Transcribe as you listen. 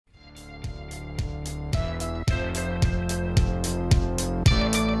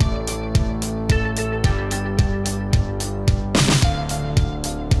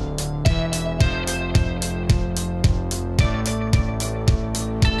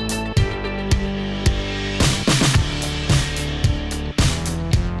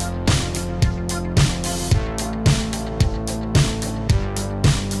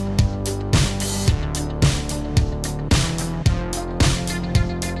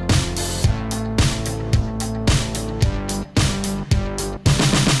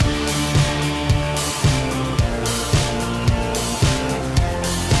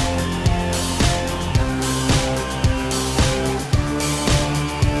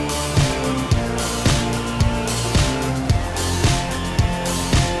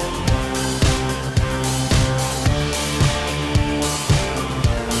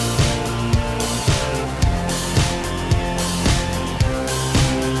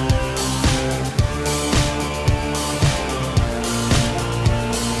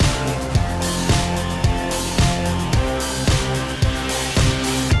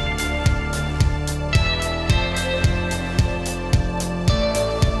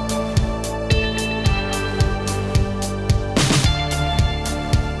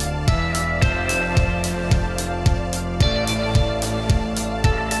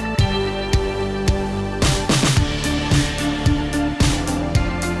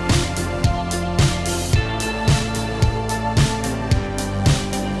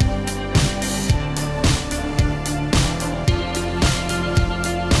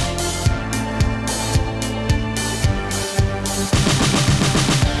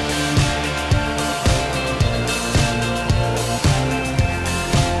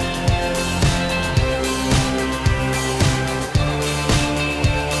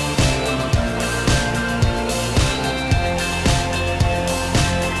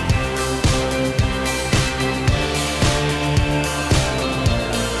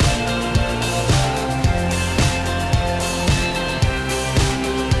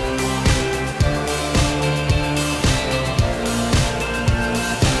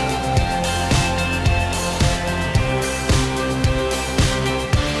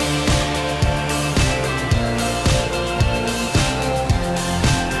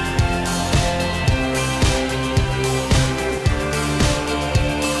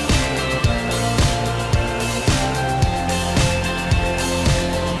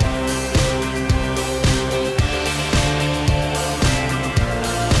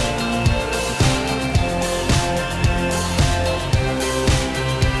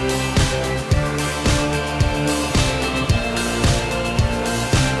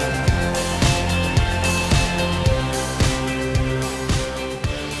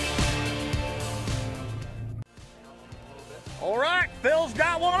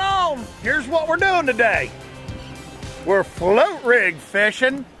Here's what we're doing today. We're float rig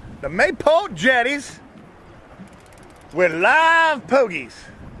fishing the Mayport jetties with live pogies.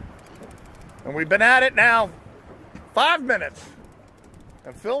 And we've been at it now 5 minutes.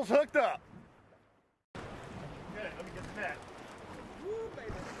 And Phil's hooked up. Okay, let me get the net. Woo,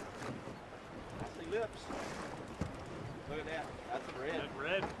 baby. I see lips. Look at that. That's a red. That's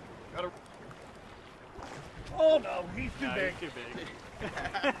red. Got a... Oh no, he's too big. He's too big.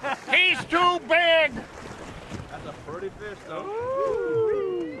 He's too big. That's a pretty fish, though.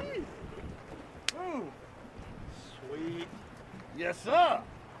 Ooh. Ooh. Sweet. Yes, sir.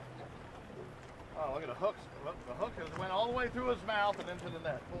 Oh, look at the hooks. Look, the hook has went all the way through his mouth and into the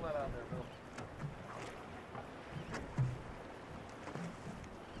net. Pull that out there, Bill.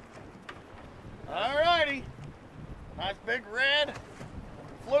 All righty. Nice big red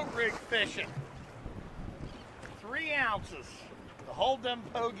float rig fishing. 3 ounces to hold them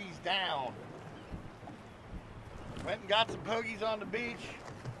pogies down. Went and got some pogies on the beach.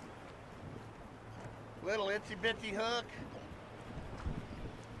 Little itsy bitsy hook.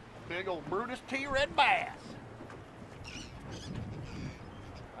 Big old Brutus T red bass.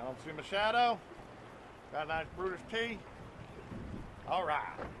 I don't see my shadow. Got a nice Brutus T. All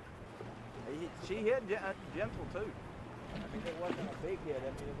right. She hit gentle, too. I mean, it wasn't a big hit. I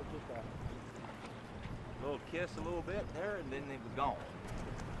mean, it was just a little kiss a little bit there, and then it was gone.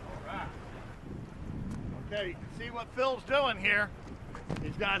 All right. Okay, you can see what Phil's doing here.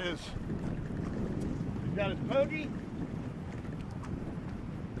 He's got his pogie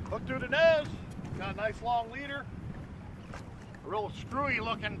hooked through the nose. Got a nice long leader. A real screwy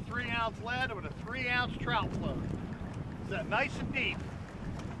looking 3-ounce lead with a 3-ounce trout float. Is that nice and deep?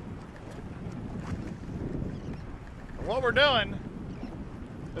 And what we're doing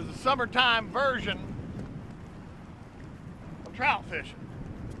is a summertime version of trout fishing.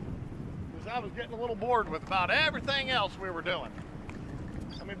 I was getting a little bored with about everything else we were doing.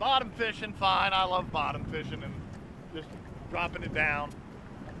 I mean, bottom fishing, fine. I love bottom fishing and just dropping it down.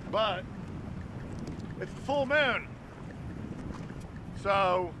 But it's the full moon.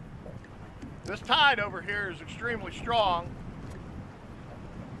 So this tide over here is extremely strong.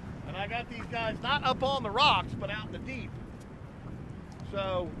 And I got these guys not up on the rocks, but out in the deep.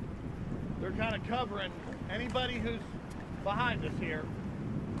 So they're kind of covering anybody who's behind us here.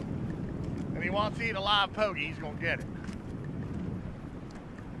 And he wants to eat a live pogie, he's gonna get it.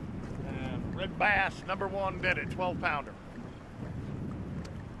 And red bass, #1 did it, 12-pounder.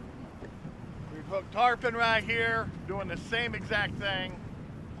 We've hooked tarpon right here, doing the same exact thing.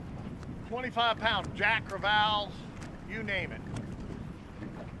 25-pound jack crevalles, you name it.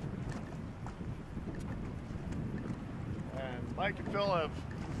 And Mike and Phil have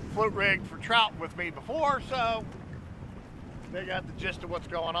float rigged for trout with me before, so they got the gist of what's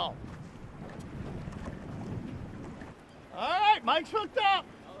going on. All right, Mike's hooked up.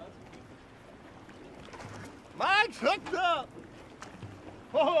 Mike's hooked up.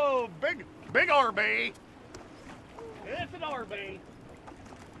 Oh, big RB. It's an RB.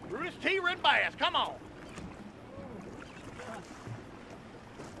 Brutus T red bass, come on.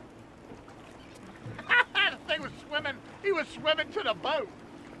 The thing was swimming, he was swimming to the boat.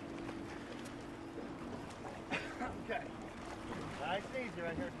 Okay. Nice and easy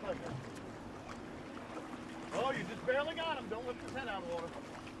right here at Sipler. Oh, you just barely got him. Don't lift his head out of the water.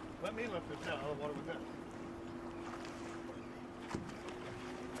 Let me lift his head out of the water with this.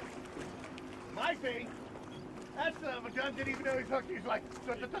 Might be. That son of a gun didn't even know he's hooked. He's like,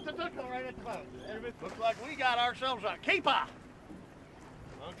 going right at the boat. Looks like we got ourselves a keeper.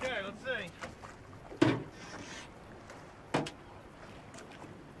 Okay, let's see.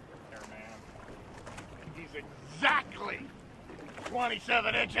 There, man. He's exactly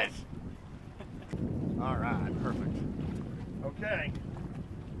 27 inches. All right, perfect. Okay,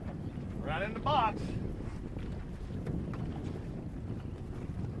 right in the box.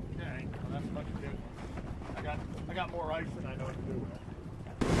 Okay, well, that's much good. I got more ice than I know what to do with.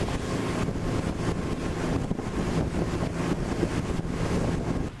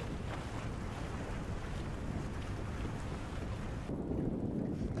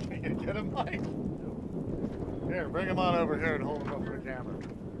 Can you get him, Mike? Here, bring him on over here and hold him up for the camera.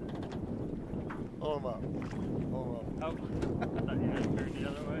 Hold him up. Hold him up. Oh, yeah, turn the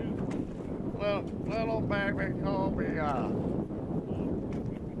other way. Little baby cobia.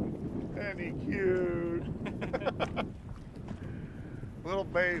 Isn't he cute? Little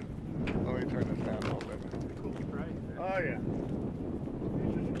babe. Let me turn this down a little bit. Cool, right? Oh yeah.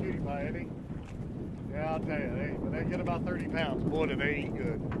 He's just a cutie pie, isn't he? Yeah, I'll tell you. When they get about 30 pounds, boy, do they eat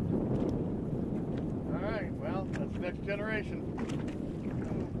good. All right, well, that's the next generation.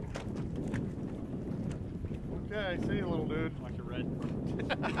 I see you, little dude. Like a red.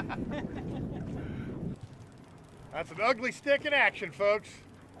 That's an ugly stick in action, folks.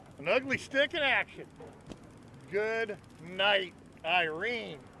 An ugly stick in action. Good night,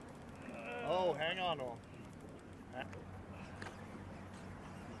 Irene. Oh, hang on to him.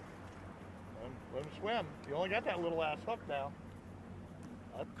 Let him swim. You only got that little ass hook now.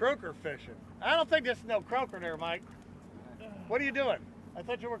 Croaker fishing. I don't think this is no croaker there, Mike. What are you doing? I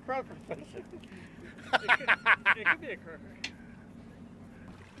thought you were croaker fishing. It could be a croaker.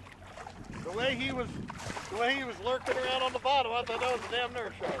 The way he was lurking around on the bottom, I thought that was a damn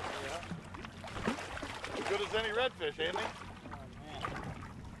nurse shark. Yeah. As good as any redfish, ain't he? Oh,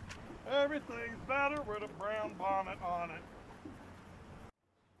 man. Everything's better with a brown bonnet on it.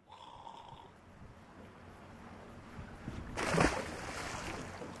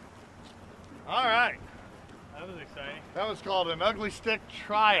 All right. That was exciting. That was called an ugly stick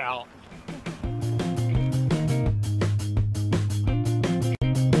tryout.